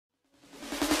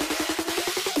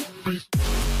Hello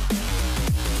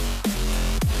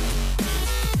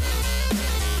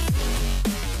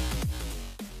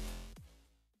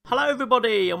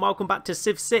everybody and welcome back to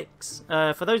Civ 6.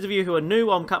 For those of you who are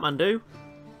new, I'm Kathmandu,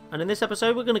 and in this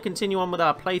episode we're going to continue on with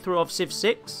our playthrough of Civ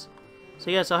 6. So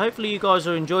yeah, so hopefully you guys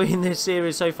are enjoying this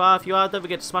series so far. If you are, don't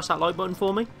forget to smash that like button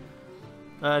for me.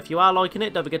 If you are liking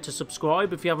it, don't forget to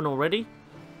subscribe if you haven't already.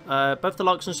 Both the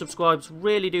likes and subscribes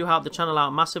really do help the channel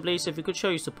out massively, so if you could show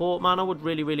your support, man, I would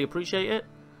really appreciate it.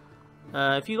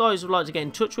 If you guys would like to get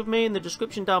in touch with me, in the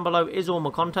description down below is all my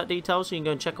contact details, so you can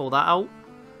go and check all that out.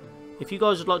 If you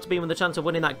guys would like to be with the chance of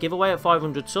winning that giveaway at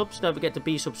 500 subs, don't forget to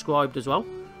be subscribed as well.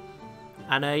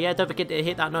 And yeah, don't forget to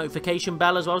hit that notification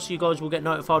bell as well, so you guys will get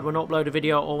notified when I upload a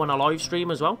video or when I live stream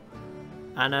as well.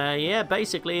 And yeah,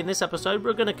 basically in this episode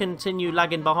we're going to continue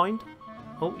lagging behind.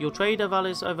 Oh, your trader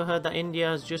Valis overheard that India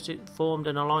has just formed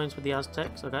an alliance with the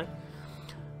Aztecs. Okay.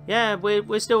 Yeah,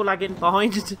 we're still lagging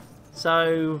behind.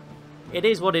 So it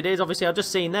is what it is. Obviously, I've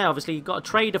just seen there. Obviously, you've got a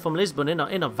trader from Lisbon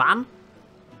in a van.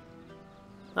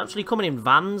 They're actually coming in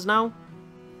vans now.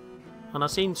 And I've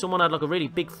seen someone had like a really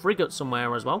big frigate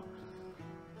somewhere as well.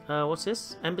 What's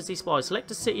this? Embassy spy.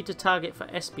 Select a city to target for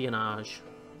espionage.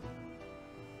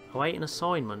 Await an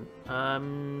assignment.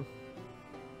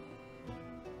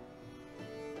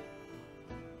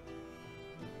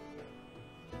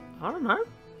 I don't know.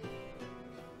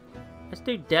 Let's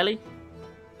do Delhi.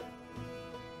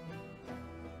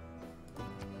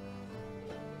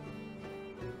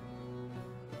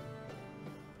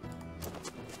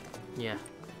 Yeah,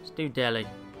 let's do Delhi.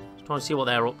 Let's try and see what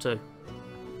they're up to.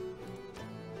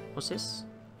 What's this?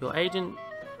 Your agent...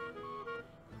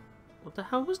 What the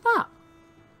hell was that?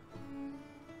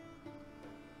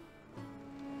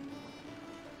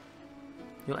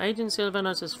 Your agent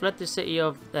Sylvanos has fled the city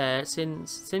of there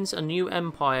since a new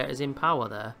empire is in power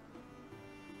there.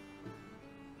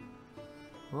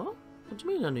 What? What do you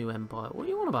mean a new empire? What are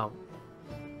you on about?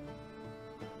 I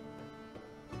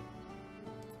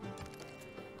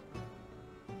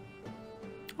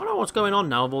don't know what's going on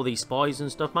now with all these spies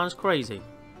and stuff, man. It's crazy.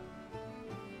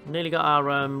 Nearly got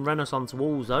our Renaissance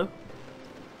walls though.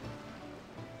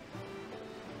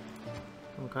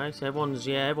 Okay, so everyone's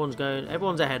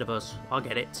ahead of us. I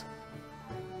get it.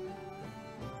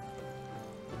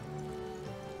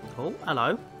 Oh,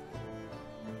 hello.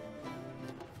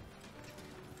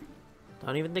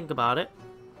 Don't even think about it.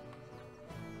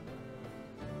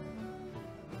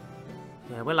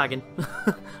 Yeah, we're lagging.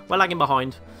 We're lagging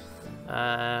behind.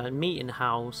 Meeting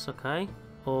house, okay.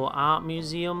 Or art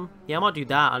museum. Yeah, I might do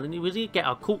that. We need to get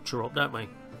our culture up, don't we?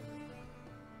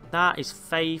 That is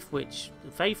faith, which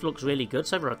faith looks really good.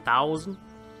 It's over 1,000.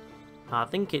 I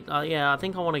think it. Yeah, I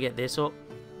think I want to get this up,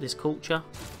 this culture.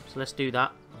 So let's do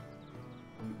that.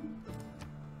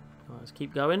 Right, let's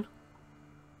keep going.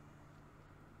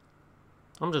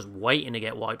 I'm just waiting to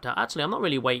get wiped out. Actually, I'm not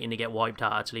really waiting to get wiped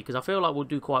out actually, because I feel like we'll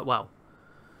do quite well.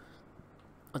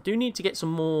 I do need to get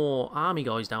some more army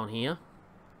guys down here.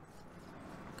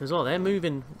 Because oh, they're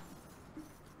moving.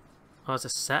 Oh, it's a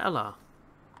settler.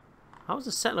 How is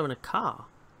a settler in a car?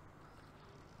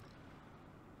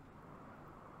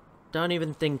 Don't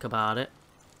even think about it.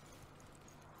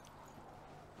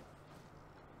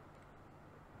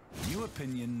 New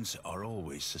opinions are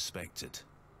always suspected,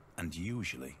 and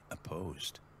usually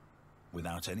opposed,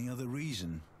 without any other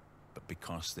reason, but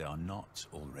because they are not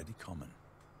already common.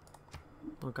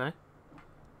 Okay.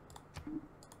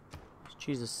 Let's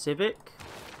choose a civic.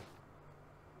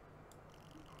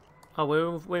 Oh,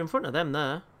 we're in front of them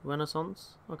there.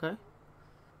 Renaissance. Okay.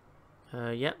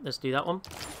 Yep, let's do that one.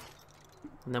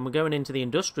 And then we're going into the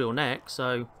industrial next,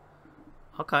 so...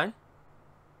 Okay.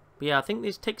 But yeah, I think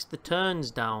this takes the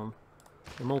turns down.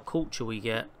 The more culture we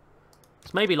get.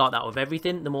 It's maybe like that with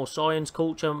everything. The more science,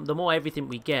 culture, the more everything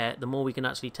we get, the more we can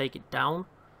actually take it down.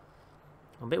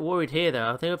 I'm a bit worried here,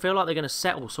 though. I feel like they're going to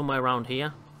settle somewhere around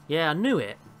here. Yeah, I knew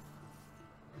it.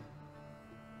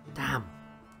 Damn.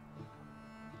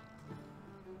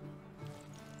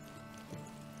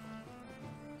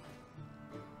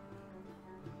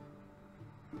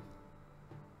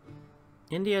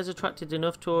 India has attracted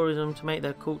enough tourism to make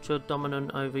their culture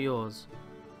dominant over yours.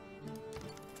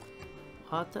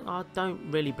 I don't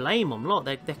really blame them. Look,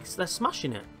 they're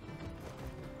smashing it.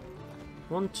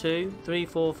 1, 2, 3,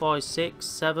 4, 5, 6,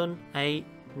 7, 8,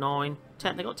 9,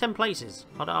 10. They got 10 places.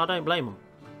 I don't blame them.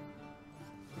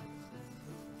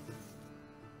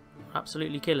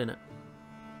 Absolutely killing it.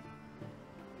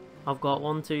 I've got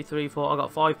 1, 2, 3, 4. I've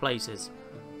got 5 places.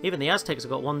 Even the Aztecs have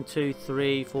got 1, 2,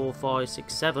 3, 4, 5,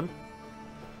 6, 7.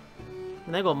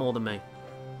 And they've got more than me.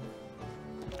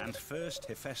 And first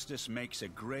Hephaestus makes a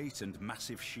great and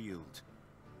massive shield,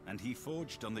 and he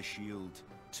forged on the shield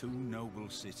 2 noble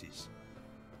cities.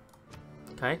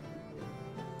 Okay.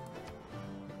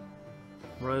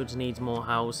 Rhodes needs more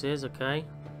houses, okay.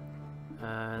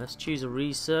 Let's choose a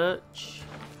research.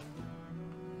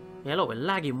 Yeah, look, we're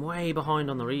lagging way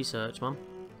behind on the research, man.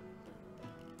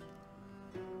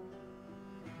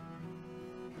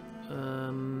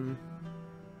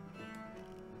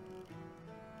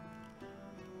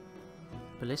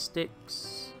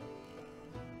 Ballistics.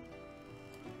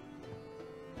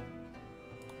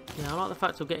 Yeah, I like the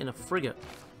fact we're getting a frigate.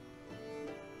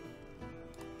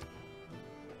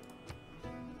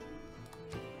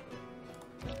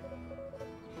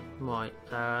 Right,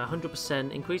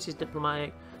 100% increases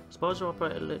diplomatic. Spies are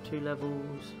operated at 2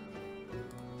 levels.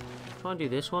 Try and do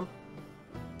this one.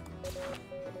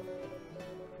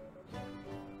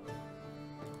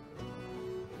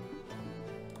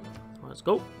 Let's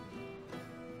go.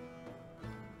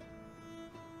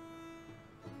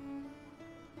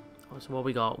 Right, so what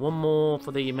we got? 1 more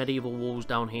for the medieval walls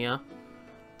down here.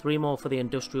 3 more for the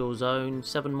industrial zone.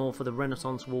 7 more for the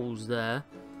Renaissance walls there.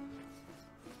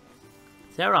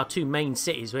 There are 2 main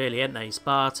cities, really, aren't they?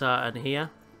 Sparta and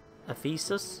here,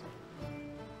 Ephesus.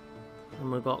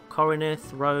 And we've got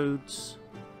Corinth, Rhodes,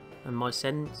 and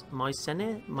Mycenae?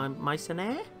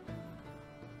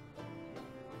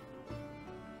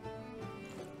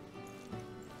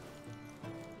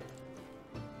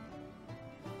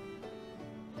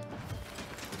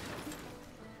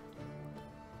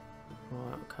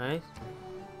 Right, okay.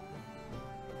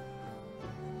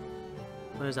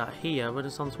 Where's that? Here,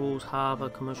 Renaissance walls, harbour,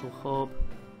 commercial hub.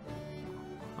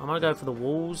 I'm gonna go for the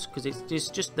walls because it's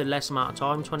just the less amount of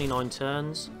time, 29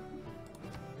 turns.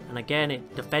 And again,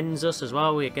 it defends us as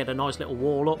well. We get a nice little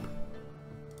wall up.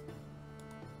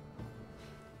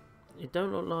 It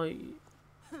don't look like.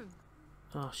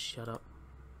 Oh, shut up.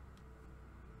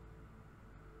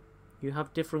 You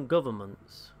have different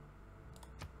governments.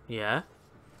 Yeah.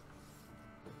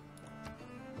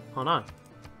 Oh no.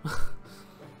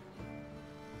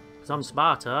 Because I'm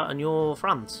Sparta and you're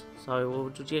France, so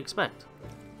what did you expect?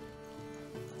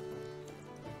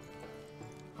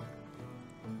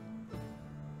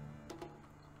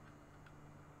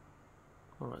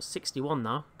 Alright, 61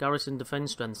 now. Garrison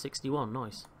defense strength 61,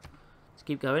 nice. Let's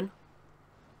keep going.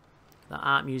 That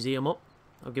art museum up.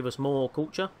 That'll give us more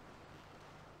culture.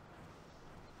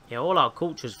 Yeah, all our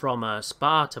culture's from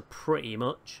Sparta pretty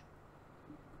much.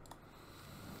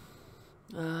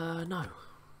 No.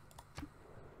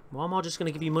 Why am I just going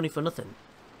to give you money for nothing?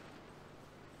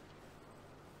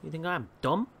 You think I'm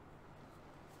dumb?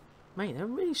 Mate, they're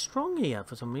really strong here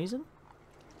for some reason.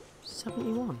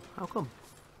 71. How come?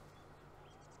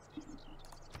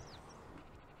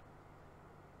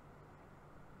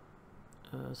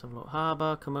 Let's have a look.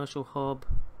 Harbour, commercial hub.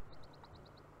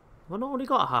 Have I not already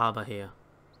got a harbour here?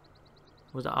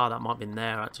 Was that? Oh, that might have been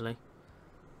there actually.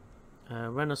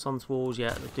 Renaissance walls,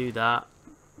 yeah, let's do that.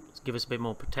 Let's give us a bit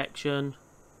more protection.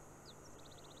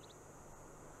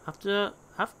 After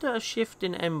a shift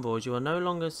in envoys, you are no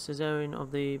longer Caesarian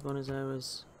of the Buenos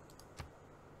Aires.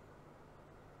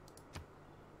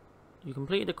 You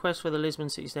completed a quest for the Lisbon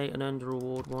city-state and earned a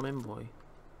reward 1 envoy.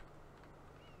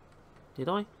 Did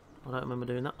I? I don't remember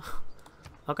doing that.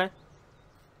 Okay.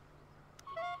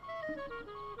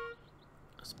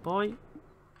 A spy.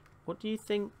 What do you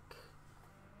think?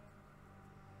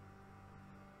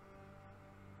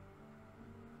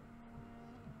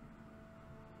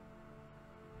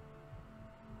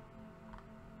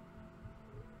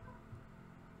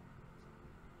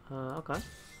 Okay.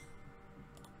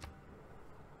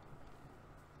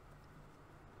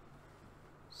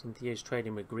 Cynthia is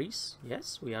trading with Greece.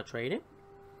 Yes, we are trading.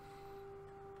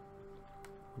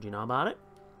 Do you know about it?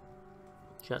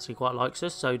 She actually quite likes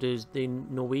us. So does the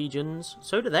Norwegians.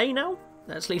 So do they now.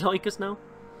 They actually like us now.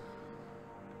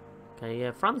 Okay,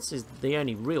 yeah, France is the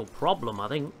only real problem, I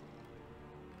think.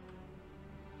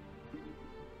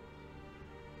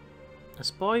 A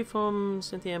spy from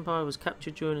Cynthia Empire was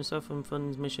captured during a Southern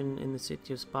Funds mission in the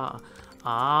city of Sparta.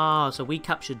 Ah, so we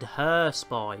captured her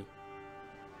spy.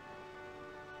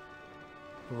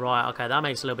 Right, okay, that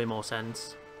makes a little bit more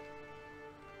sense.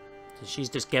 So she's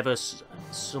just give us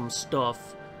some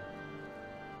stuff.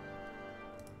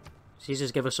 She's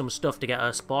just give us some stuff to get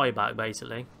her spy back,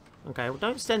 basically. Okay, well,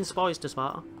 don't send spies to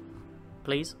Sparta.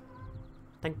 Please.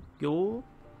 Thank you.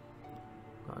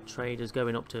 Got traders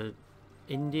going up to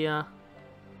India.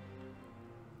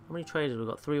 How many traders? We've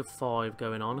got 3 or 5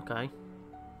 going on, okay.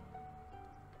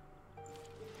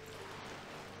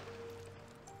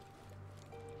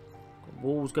 Got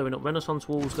walls going up, Renaissance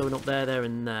walls going up there, there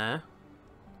and there.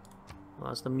 Well,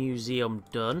 that's the museum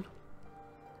done.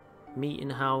 Meeting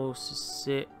house is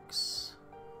 6.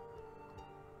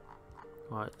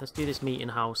 Right, let's do this meeting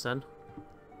house then.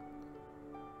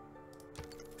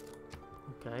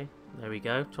 Okay, there we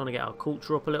go. Trying to get our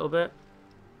culture up a little bit.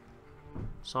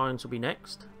 Science will be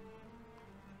next.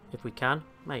 If we can.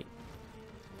 Mate,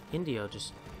 India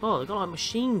just... Oh, they've got like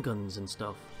machine guns and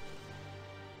stuff.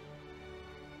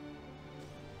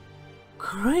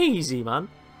 Crazy, man.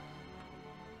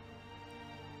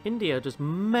 India just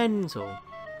mental.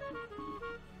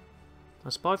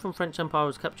 A spy from French Empire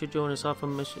was captured during a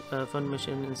Southern mission, fun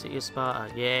mission in the city of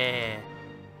Sparta. Yeah.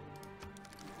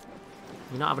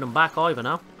 You're not having them back either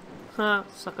now. Ha,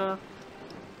 sucker.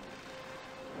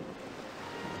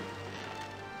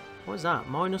 What is that?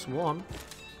 -1?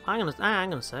 Hang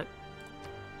on a sec.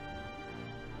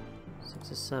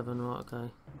 6 or 7, right,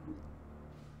 okay.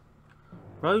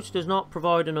 Rhodes does not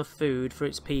provide enough food for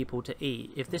its people to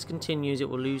eat. If this continues, it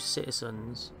will lose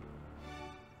citizens.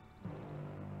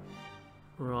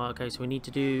 Right, okay, so we need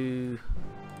to do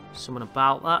something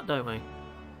about that, don't we?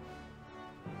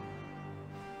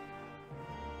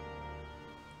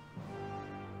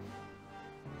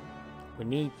 We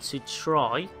need to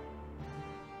try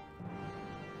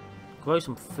grow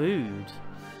some food.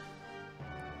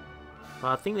 But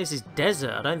I think this is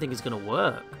desert. I don't think it's going to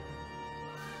work.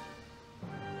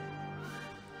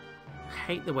 I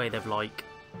hate the way they've, like,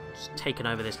 just taken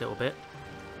over this little bit.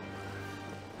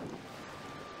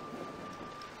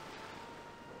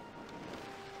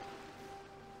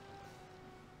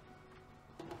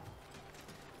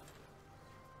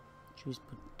 Choose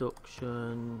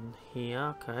production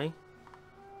here, okay.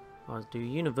 I'll do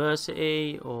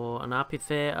university or an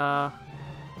amphitheatre.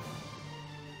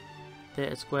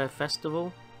 Theatre Square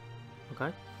Festival.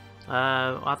 Okay.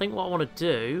 I think what I want to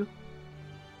do...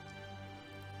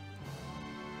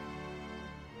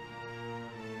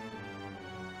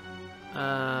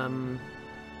 I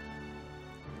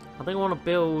think I want to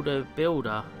build a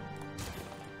builder.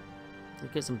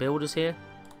 Let's get some builders here.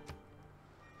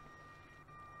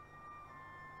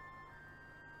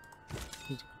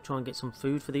 Need to try and get some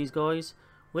food for these guys.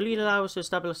 Will you allow us to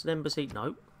establish an embassy?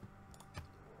 No.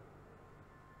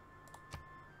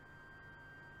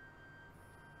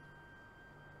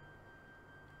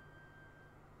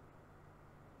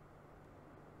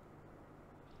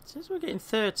 It says we're getting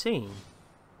 13.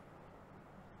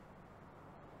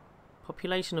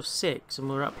 Population of 6 and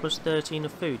we're at plus 13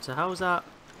 of food. So how is that?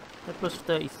 They're plus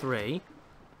 33.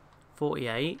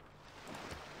 48.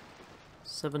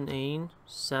 17.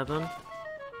 7.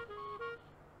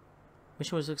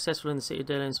 Mission was successful in the city of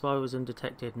Delhi and spy was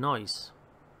undetected. Nice.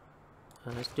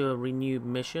 Let's do a renewed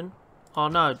mission. Oh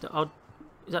no, is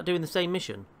that doing the same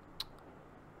mission?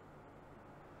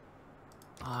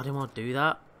 Oh, I didn't want to do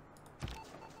that.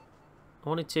 I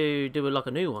wanted to do like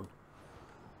a new one.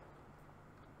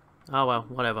 Oh well,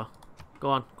 whatever.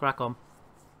 Go on, crack on.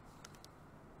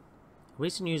 A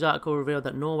recent news article revealed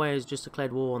that Norway has just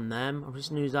declared war on them. A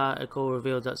recent news article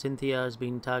revealed that Cynthia has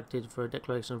been targeted for a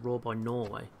declaration of war by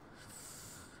Norway.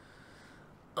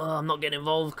 I'm not getting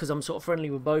involved because I'm sort of friendly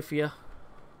with both of you.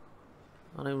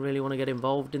 I don't really want to get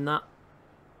involved in that.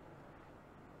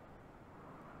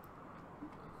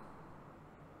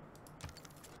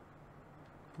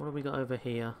 What have we got over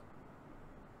here?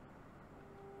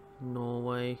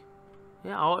 Norway.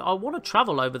 Yeah, I want to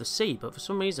travel over the sea, but for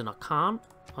some reason I can't.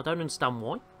 I don't understand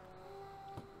why.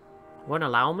 Won't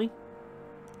allow me.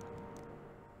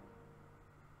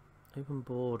 Open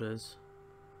borders.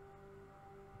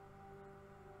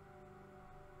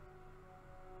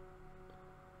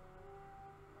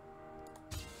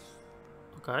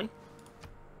 Okay.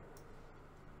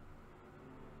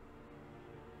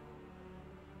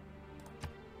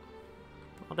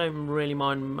 I don't really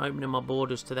mind opening my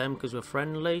borders to them because we're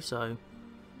friendly, so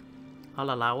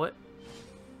I'll allow it.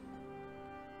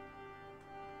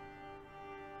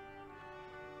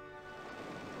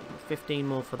 $15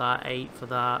 more for that, 8 for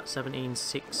that, 17,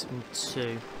 6 and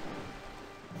 2.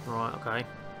 Right, okay.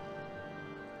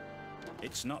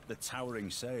 It's not the towering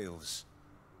sails,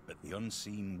 but the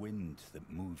unseen wind that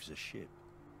moves a ship.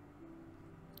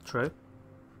 True.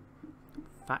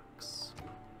 Facts.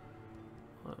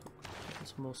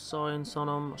 Some more science on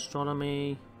them,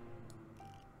 astronomy.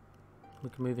 We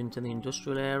can move into the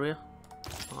industrial area.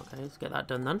 Okay, let's get that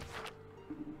done then.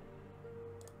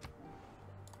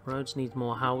 Roads need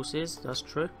more houses. That's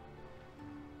true.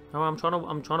 Oh, I'm trying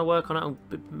to work on it. I'm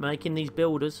making these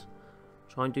builders.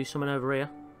 Try and do something over here.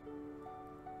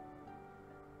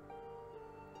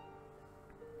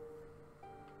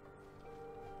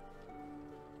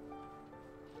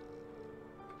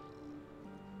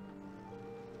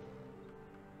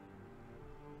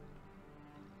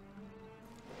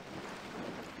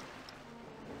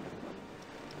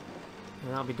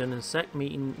 that'll be done in a sec.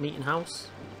 Meeting house.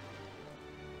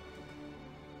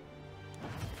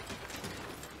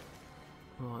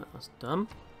 Right, that's done.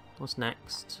 What's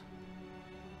next?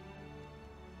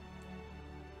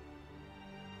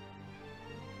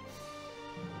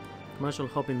 Commercial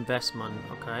hub investment.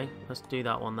 Okay, let's do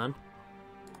that one then.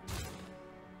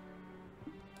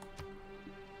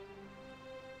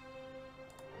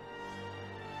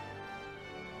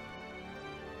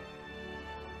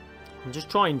 I'm just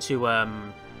trying to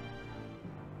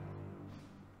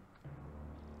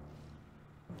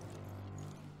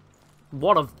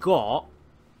what I've got,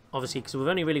 obviously, because we've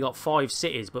only really got 5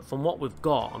 cities, but from what we've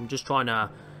got, I'm just trying to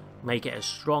make it as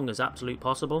strong as absolute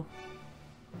possible.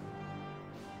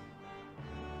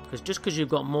 Because just because you've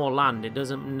got more land, it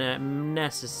doesn't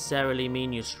necessarily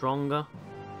mean you're stronger.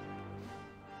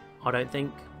 I don't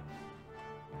think.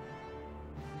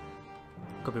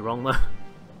 Could be wrong though.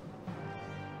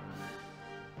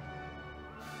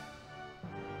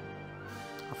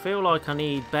 I feel like I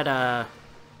need better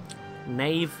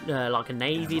like a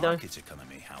navy though. In the market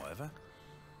economy, however,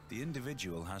 the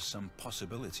individual has some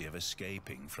possibility of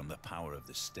escaping from the power of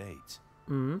the state.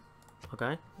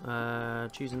 Okay.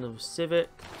 Choosing the civic.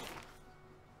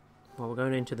 Well, we're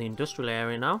going into the industrial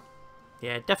area now.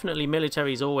 Yeah, definitely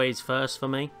military is always first for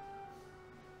me.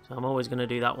 So I'm always going to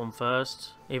do that one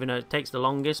first. Even though it takes the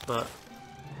longest, but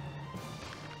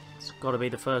it's got to be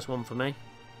the first one for me.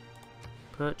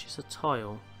 Purchase a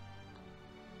tile.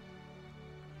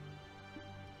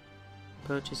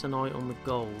 Purchase an item with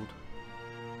gold.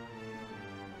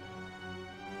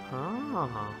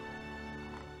 Ah.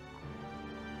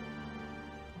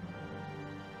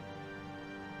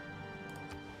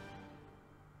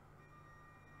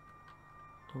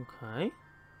 Okay.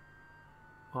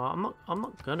 Well, I'm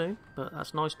not gonna, but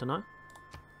that's nice to know.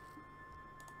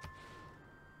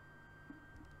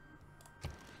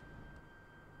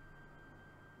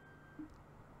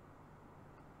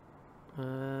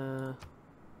 I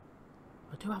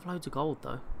do have loads of gold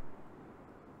though.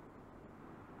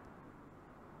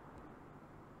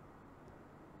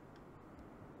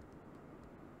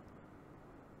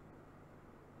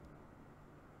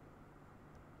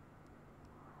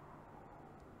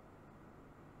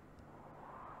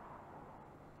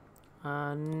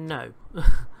 No.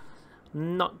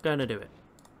 Not gonna do it.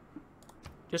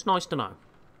 Just nice to know.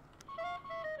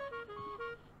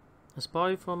 A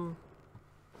spy from...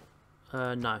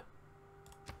 no.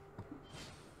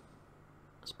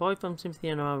 A spy from Sympathy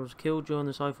and I was killed during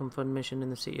the Siphon Fund mission in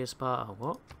the city of Sparta.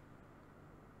 What?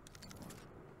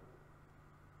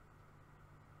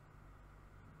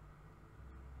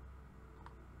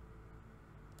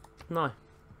 No.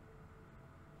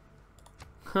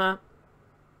 Ha.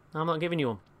 I'm not giving you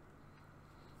them.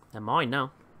 They're mine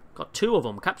now. Got 2 of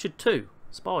them. Captured 2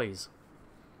 spies.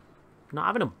 Not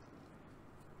having them.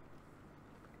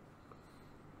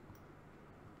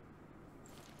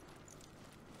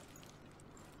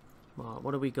 Right,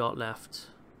 what have we got left?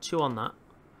 2 on that.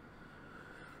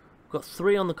 We've got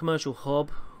 3 on the commercial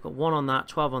hub. Got 1 on that,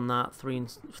 12 on that, 3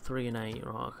 and 8.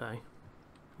 Right, okay.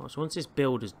 Right, so once this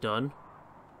build is done,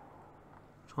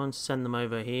 try and send them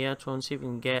over here. Try and see if we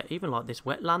can get even like this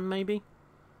wetland maybe.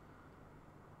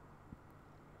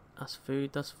 That's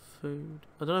food, that's food.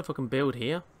 I don't know if I can build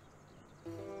here.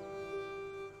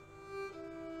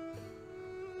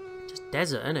 Just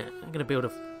desert, innit? I'm gonna build a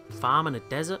farm in a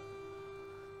desert.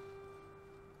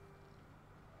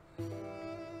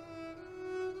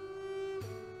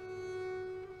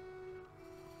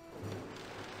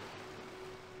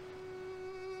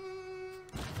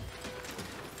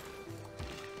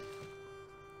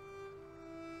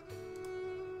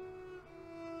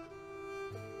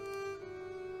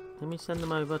 Let me send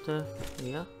them over to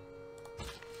here.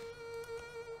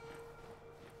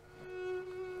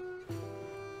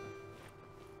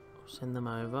 Send them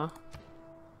over.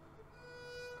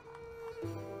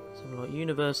 So like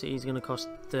university is going to cost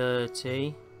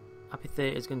 30.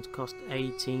 Amphitheatre is going to cost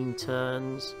 18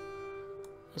 turns.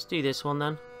 Let's do this one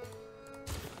then.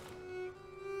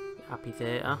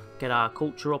 Amphitheatre. Get our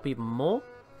culture up even more.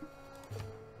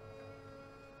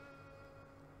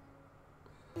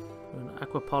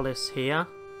 Aquapolis here.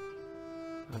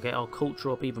 I'll get our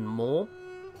culture up even more.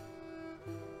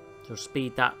 So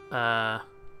speed that,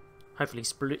 hopefully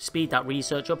speed that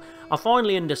research up. I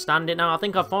finally understand it now. I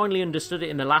think I finally understood it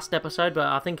in the last episode, but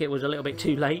I think it was a little bit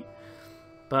too late.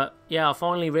 But yeah, I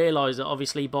finally realised that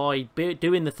obviously by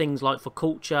doing the things like for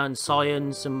culture and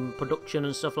science and production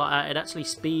and stuff like that, it actually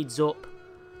speeds up,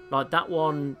 like that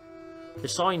one, the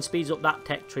science speeds up that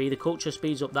tech tree, the culture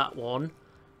speeds up that one.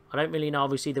 I don't really know,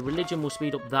 obviously the religion will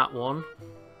speed up that one.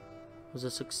 Was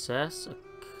a success,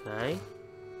 okay.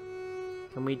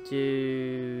 Can we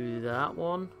do that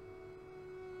one?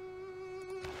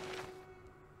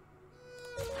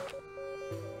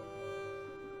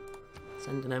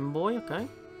 Send an envoy, okay.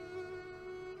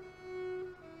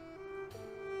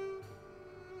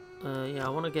 Yeah, I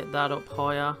want to get that up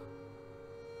higher.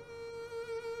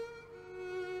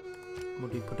 We'll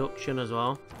do production as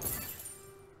well.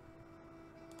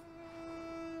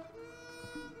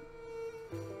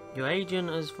 Your agent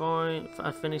has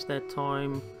finished their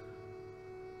time.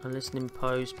 A listening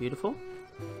post, beautiful.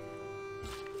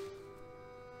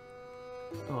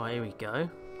 Oh, here we go.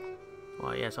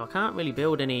 Right, yeah, so I can't really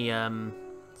build any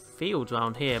fields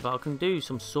around here, but I can do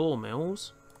some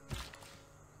sawmills.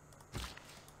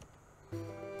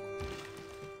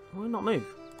 Why not move?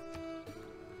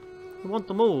 I want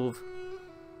to move.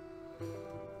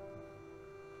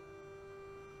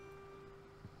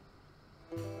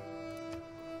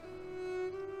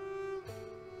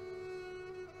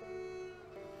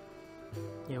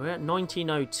 Yeah, we're at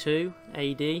 1902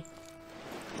 AD,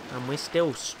 and we're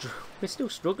still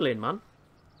struggling, man.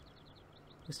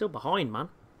 We're still behind, man.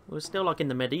 We're still like in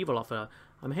the medieval offer.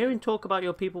 I'm hearing talk about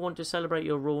your people want to celebrate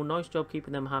your rule. Nice job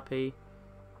keeping them happy.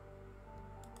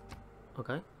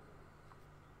 Okay.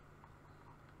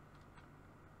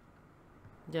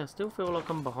 Yeah, I still feel like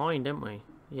I'm behind, don't we?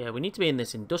 Yeah, we need to be in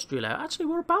this industrial area. Actually,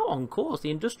 we're about on course.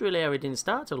 The industrial area didn't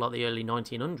start till like the early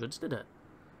 1900s, did it?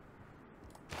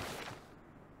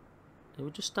 They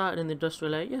were just starting in the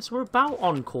industrial area. Yes, we're about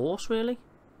on course, really.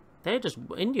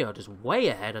 India are just way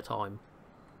ahead of time.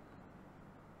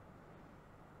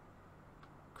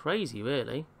 Crazy,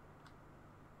 really.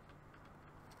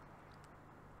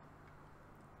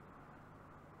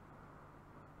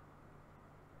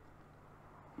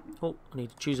 Oh, I need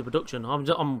to choose a production.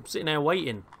 I'm sitting there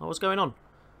waiting. Oh, what's going on?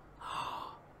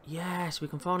 Yes, we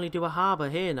can finally do a harbour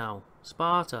here now.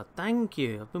 Sparta, thank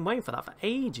you. I've been waiting for that for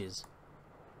ages.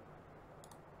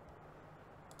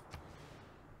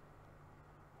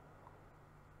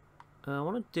 I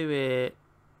want to do it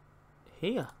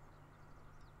here.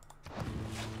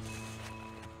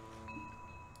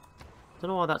 Don't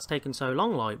know why that's taken so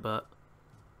long, like, but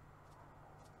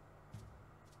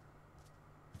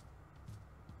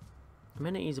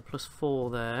amenities are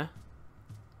 +4 there.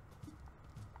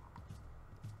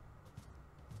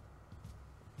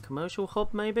 Commercial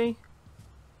hub, maybe?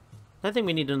 I don't think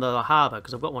we need another harbour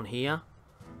because I've got one here.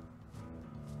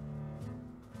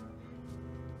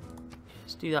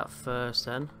 Let's do that first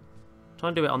then. Try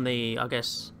and do it on the, I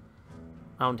guess,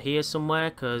 around here somewhere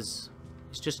because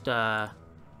it's just quite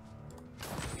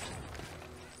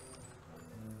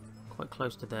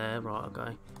close to there. Right,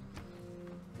 okay.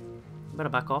 Better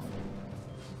back off.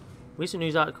 Recent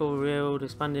news article revealed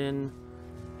expanding,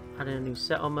 adding a new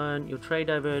settlement. Your trade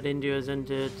over at India has earned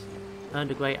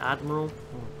a great admiral.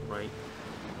 Oh, great.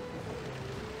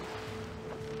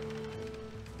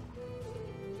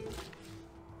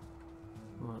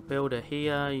 Right, builder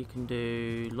here. You can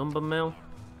do lumber mill.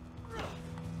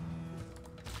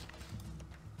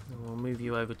 And we'll move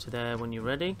you over to there when you're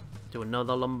ready. Do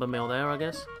another lumber mill there, I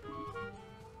guess.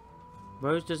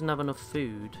 Rose doesn't have enough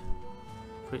food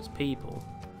for its people.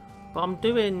 But I'm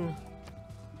doing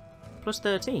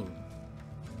 +13.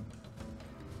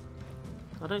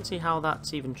 I don't see how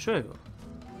that's even true.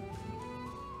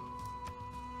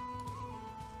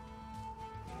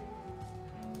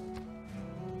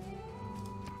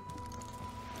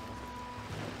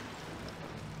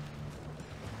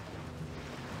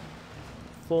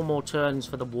 Four more turns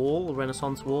for the wall, the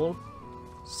Renaissance wall.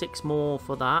 6 more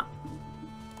for that.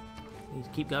 Need to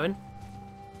keep going.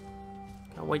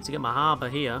 Can't wait to get my harbour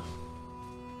here.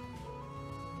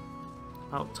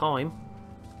 About time.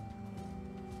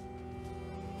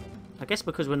 I guess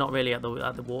because we're not really at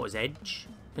the water's edge,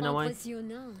 in a way.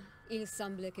 Impressionnant. Il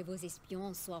semble que vos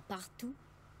espions soient partout.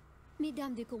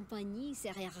 Mesdames de compagnie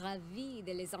seraient ravies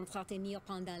de les entretenir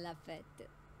pendant la fête.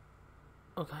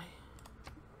 Okay.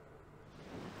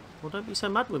 Well, don't be so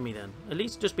mad with me then. At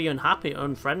least just be unhappy,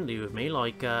 unfriendly with me,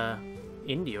 like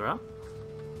India are.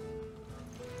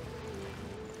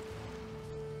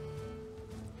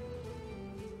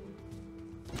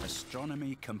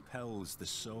 Astronomy compels the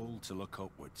soul to look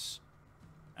upwards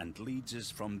and leads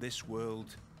us from this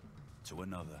world to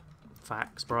another.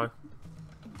 Facts, bro.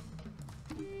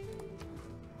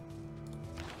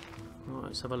 Alright,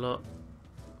 let's have a look.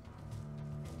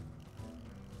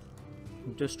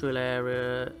 Industrial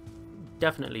area,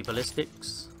 definitely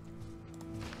ballistics.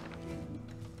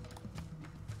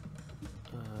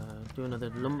 Do another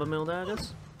lumber mill there, I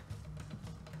guess.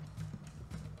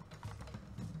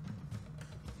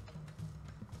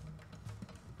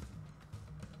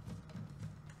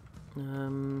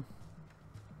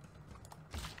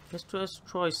 Let's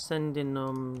try sending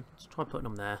let's try putting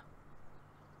them there.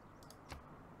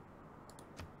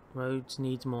 Roads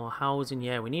needs more housing.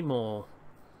 Yeah, we need more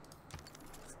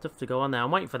stuff to go on there.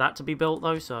 I'm waiting for that to be built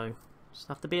though, so just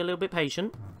have to be a little bit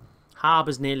patient.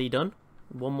 Harbour's nearly done.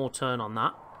 One more turn on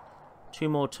that. 2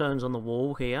 more turns on the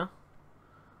wall here.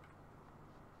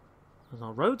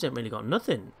 Our roads ain't really got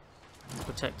nothing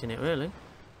protecting it, really.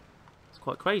 It's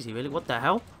quite crazy, really. What the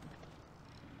hell?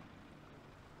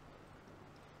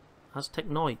 Aztec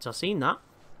Knights, I've seen that.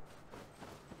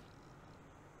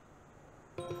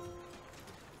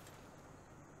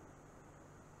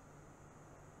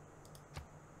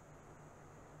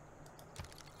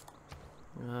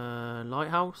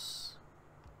 Lighthouse.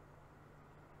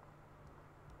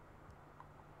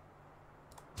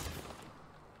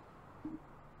 I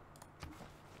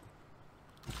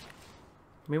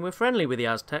mean, we're friendly with the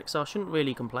Aztecs, so I shouldn't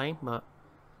really complain, but...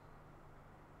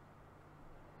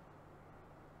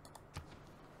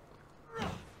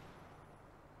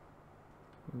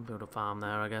 build a farm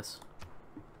there, I guess.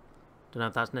 Don't know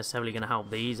if that's necessarily going to help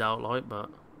these out, like, but...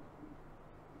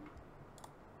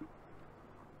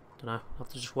 don't know, I'll have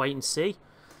to just wait and see.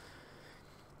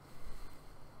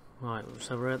 Right,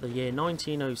 so we're at the year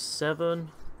 1907.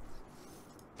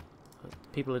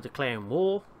 People are declaring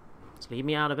war. Let's leave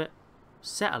me out of it.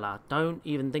 Settler, don't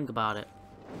even think about it.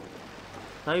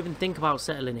 Don't even think about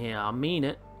settling here, I mean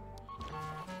it.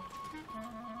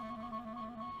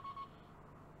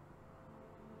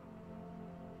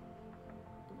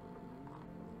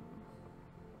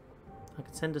 I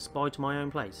could send a spy to my own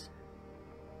place.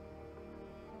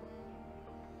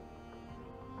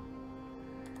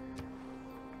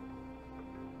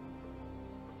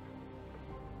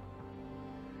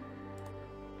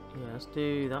 Yeah, let's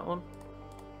do that one.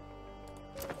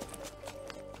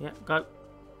 Yeah, go.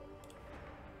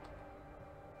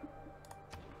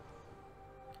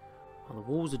 Oh, the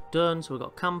walls are done, so we've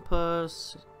got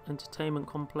campus, entertainment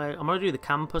complex. I'm going to do the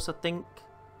campus, I think.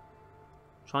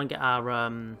 Try and get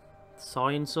our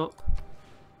science up.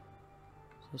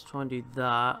 So let's try and do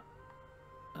that.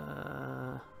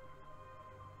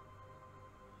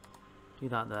 Do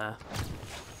that there.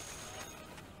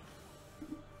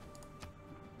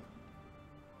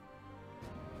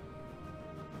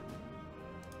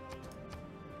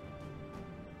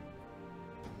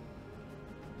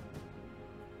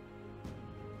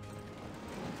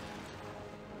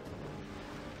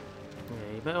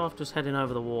 Better off just heading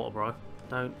over the water, bro.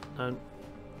 Don't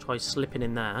try slipping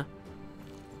in there.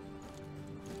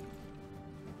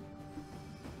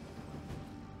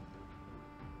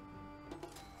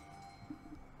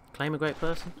 Claim a great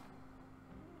person.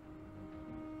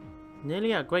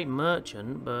 Nearly a great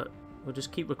merchant, but we'll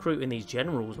just keep recruiting these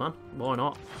generals, man. Why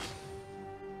not?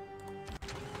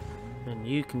 And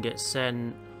you can get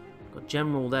sent. Got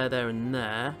general there, and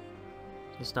there.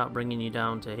 So start bringing you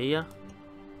down to here.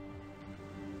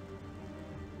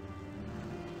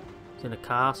 In a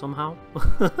car somehow.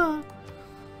 Yeah,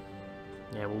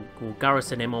 we'll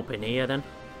garrison him up in here then.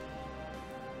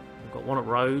 We've got one at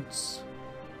Rhodes.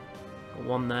 Got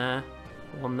one there.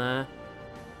 One there.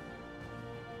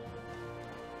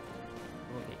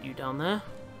 We'll get you down there.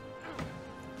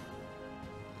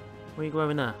 Where are you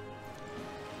growing there?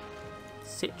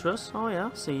 Citrus. Oh yeah,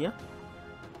 I see ya.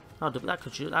 Oh, that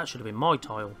should have been my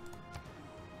tile.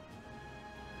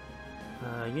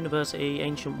 University,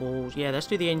 ancient walls. Yeah, let's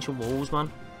do the ancient walls,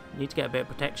 man. Need to get a bit of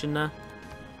protection there.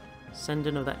 Send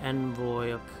another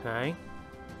envoy. Okay.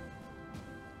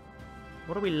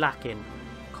 What are we lacking?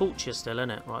 Culture still,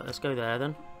 innit? Right, let's go there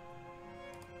then.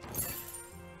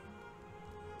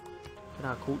 Get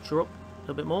our culture up a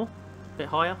little bit more. A bit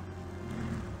higher.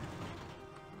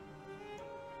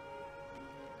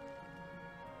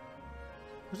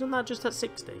 Wasn't that just at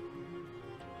 60?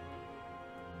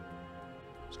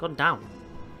 It's gone down.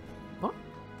 What?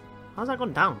 How's that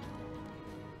gone down?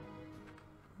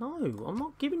 No, I'm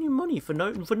not giving you money for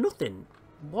nothing.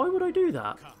 Why would I do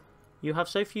that? You have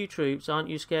so few troops, aren't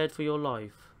you scared for your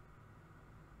life?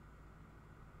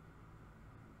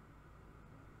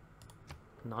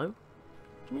 No? What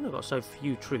do you mean I've got so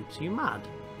few troops? Are you mad?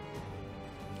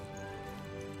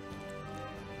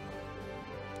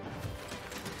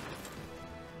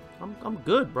 I'm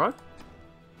good, bro.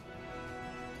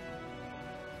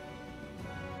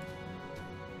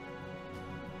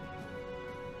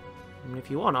 I mean,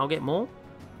 if you want, I'll get more.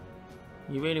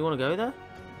 You really want to go there?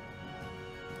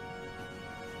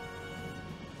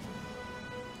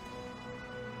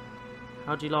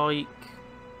 How do you like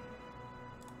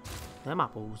them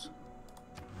apples?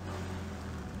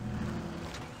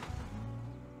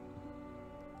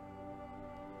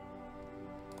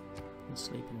 And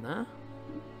sleep in there.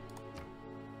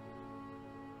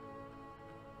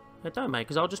 Yeah, don't make,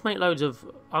 because I'll just make loads of...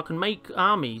 I can make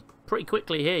army pretty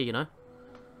quickly here, you know.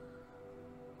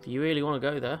 If you really want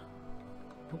to go there.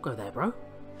 Don't go there, bro.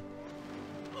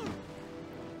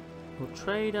 Well,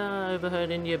 trader overheard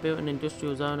India built an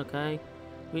industrial zone, okay.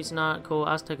 Recent article,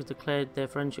 Aztecs declared their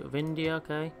friendship with India,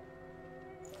 okay.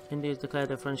 India's declared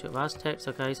their friendship with Aztecs,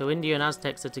 okay. So India and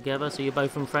Aztecs are together, so you're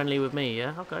both friendly with me,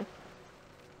 yeah? Okay.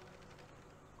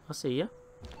 I see ya.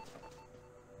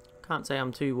 Can't say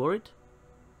I'm too worried.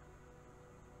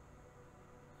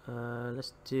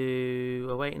 Let's do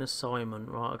await an assignment,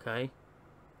 right, okay.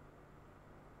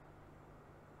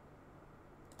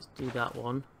 Let's do that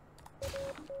one.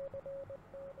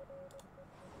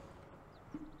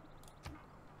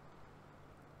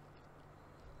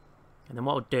 And then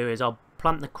what I'll do is I'll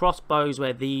plant the crossbows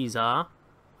where these are,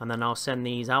 and then I'll send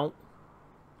these out.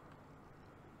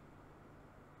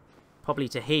 Probably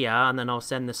to here, and then I'll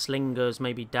send the slingers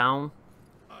maybe down.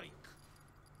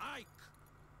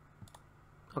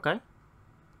 Okay.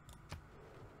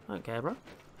 I don't care, bro.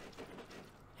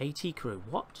 80 crew.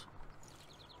 What?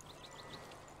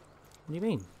 What do you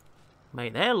mean?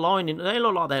 Mate, they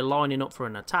look like they're lining up for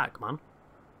an attack, man.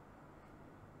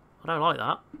 I don't like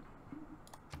that.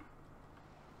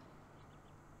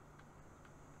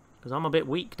 Because I'm a bit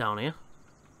weak down here.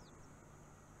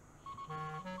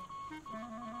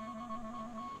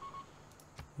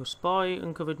 Your spy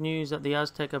uncovered news that the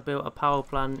Aztec have built a power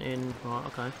plant in... Right,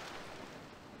 okay.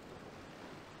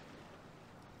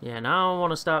 Yeah, now I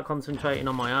want to start concentrating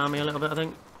on my army a little bit, I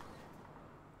think.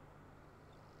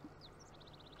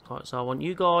 Right, so I want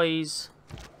you guys...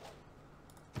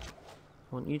 I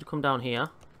want you to come down here.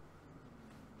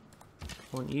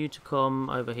 I want you to come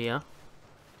over here.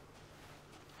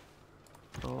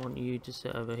 I want you to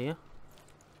sit over here.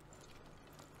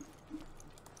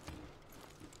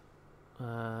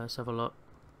 Let's have a look.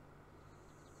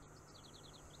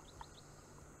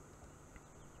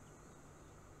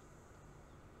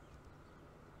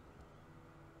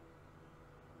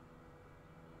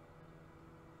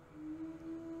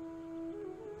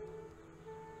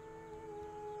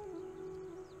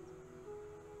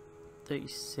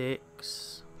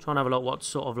 $36. Trying to have a look what's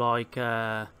sort of like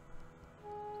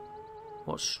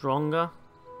what's stronger.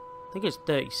 I think it's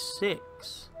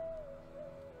 36.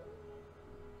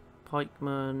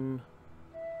 Pikeman.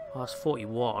 Oh, that's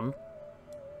 41.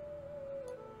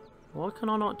 Why can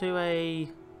I not do a...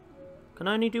 Can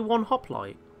I only do one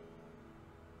hoplite?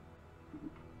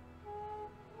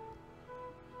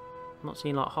 I'm not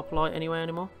seeing like hoplite anywhere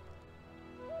anymore.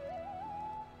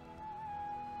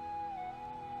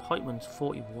 Pikeman's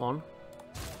 41.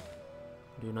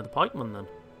 Do another pikeman then.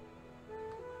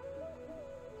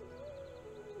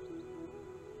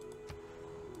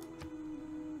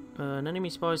 An enemy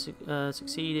spy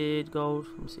succeeded. Gold.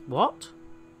 What?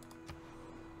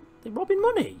 They're robbing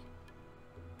money?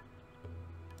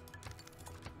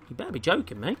 You better be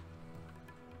joking me.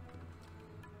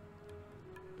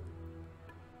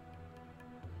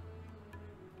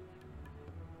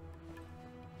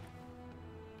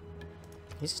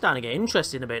 This is starting to get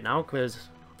interesting a bit now, because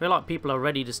I feel like people are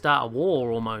ready to start a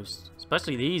war almost.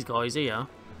 Especially these guys here.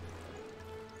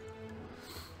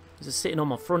 Just sitting on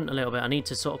my front a little bit. I need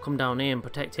to sort of come down here and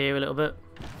protect here a little bit.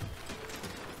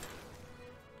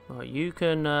 Right, you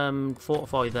can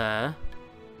fortify there.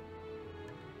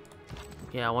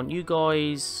 Yeah, I want you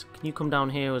guys... Can you come down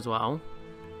here as well?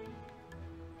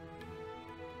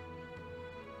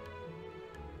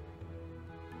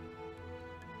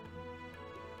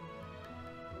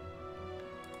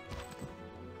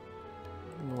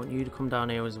 I want you to come down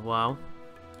here as well.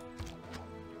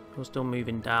 You're still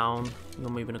moving down. You're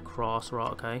moving across. Right,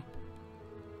 okay.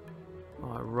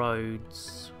 Right,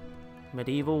 roads.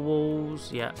 Medieval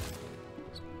walls. Yeah.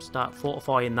 Start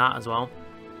fortifying that as well.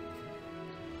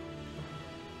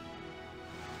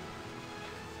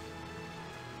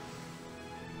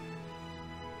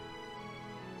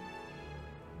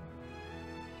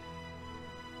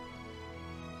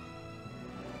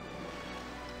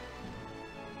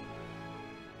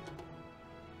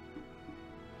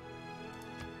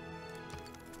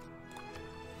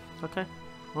 Okay,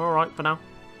 we're alright for now.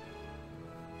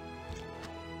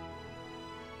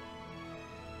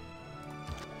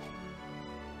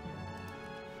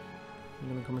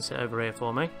 You're gonna come and sit over here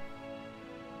for me.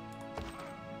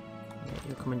 Yeah,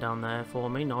 you're coming down there for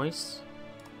me, nice.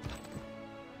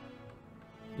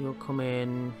 You're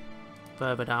coming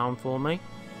further down for me.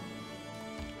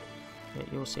 Yeah,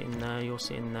 you're sitting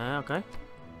there, okay.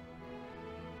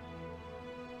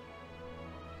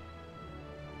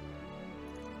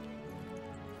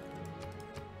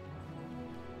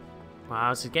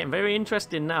 Wow, this is getting very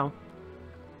interesting now.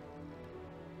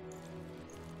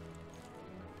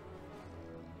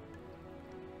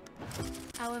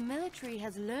 Our military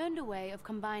has learned a way of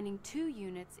combining 2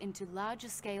 units into larger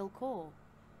scale core.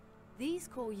 These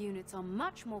core units are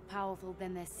much more powerful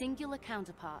than their singular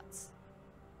counterparts.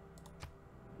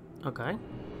 Okay.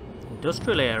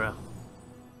 Industrial era.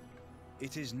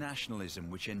 It is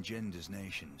nationalism which engenders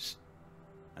nations,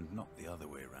 and not the other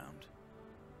way around.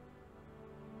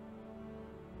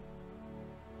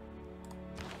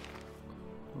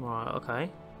 Right,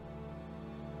 okay.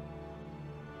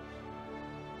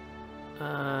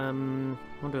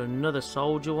 We'll do another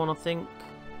soldier one, I think.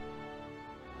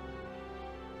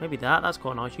 Maybe that's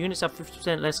quite nice. Units have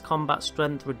 50% less combat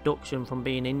strength reduction from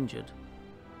being injured.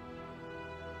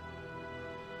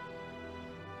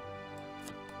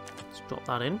 Let's drop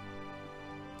that in.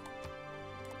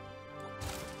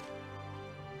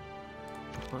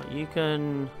 Right, you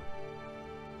can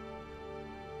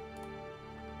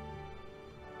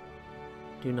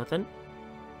do nothing.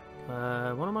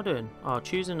 What am I doing? Oh,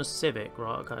 choosing a civic.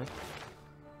 Right, okay.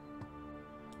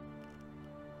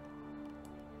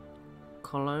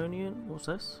 Colonial. What's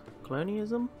this?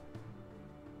 Colonialism?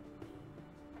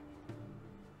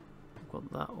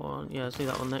 Got that one. Yeah, let's do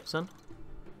that one next then.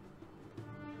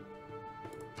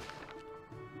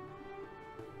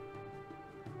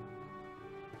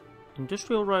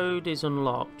 Industrial road is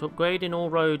unlocked. Upgrading all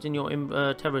roads in your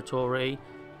territory.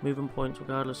 Moving points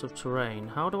regardless of terrain.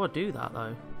 How do I do that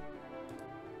though?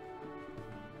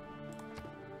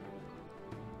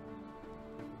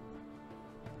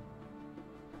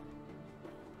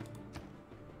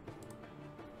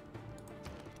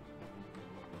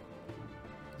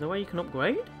 Is there a way you can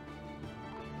upgrade?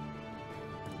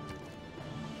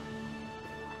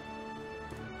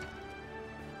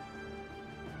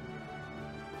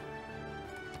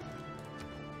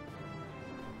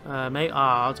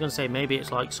 I was going to say maybe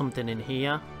it's like something in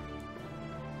here.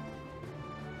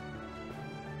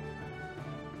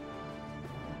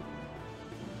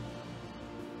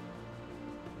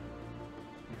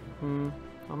 I'm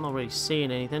not really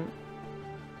seeing anything.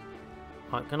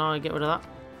 Right, can I get rid of that?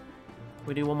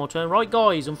 We do one more turn. Right,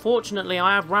 guys, unfortunately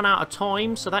I have run out of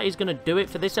time, so that is going to do it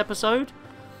for this episode.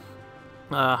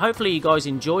 Hopefully you guys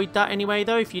enjoyed that anyway,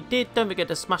 though. If you did, don't forget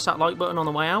to smash that like button on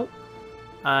the way out.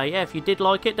 Yeah, if you did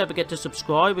like it, don't forget to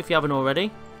subscribe if you haven't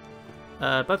already.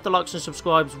 Both the likes and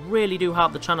subscribes really do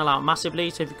help the channel out massively,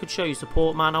 so if you could show your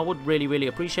support, man, I would really, really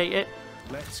appreciate it.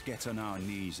 Let's get on our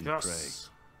knees and pray.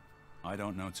 I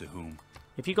don't know to whom.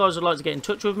 If you guys would like to get in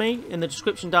touch with me, in the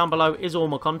description down below is all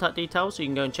my contact details, so you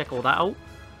can go and check all that out.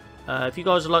 If you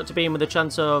guys would like to be in with a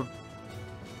chance of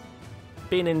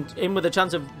being in with a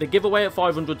chance of the giveaway at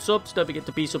 500 subs, don't forget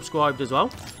to be subscribed as well.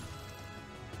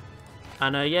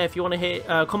 And yeah, if you want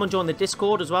to come and join the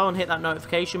Discord as well and hit that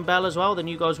notification bell as well, then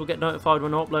you guys will get notified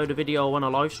when I upload a video or when I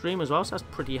live stream as well, so that's a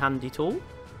pretty handy tool.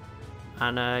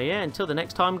 And yeah, until the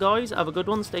next time, guys, have a good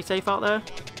one, stay safe out there.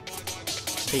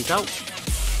 Peace out.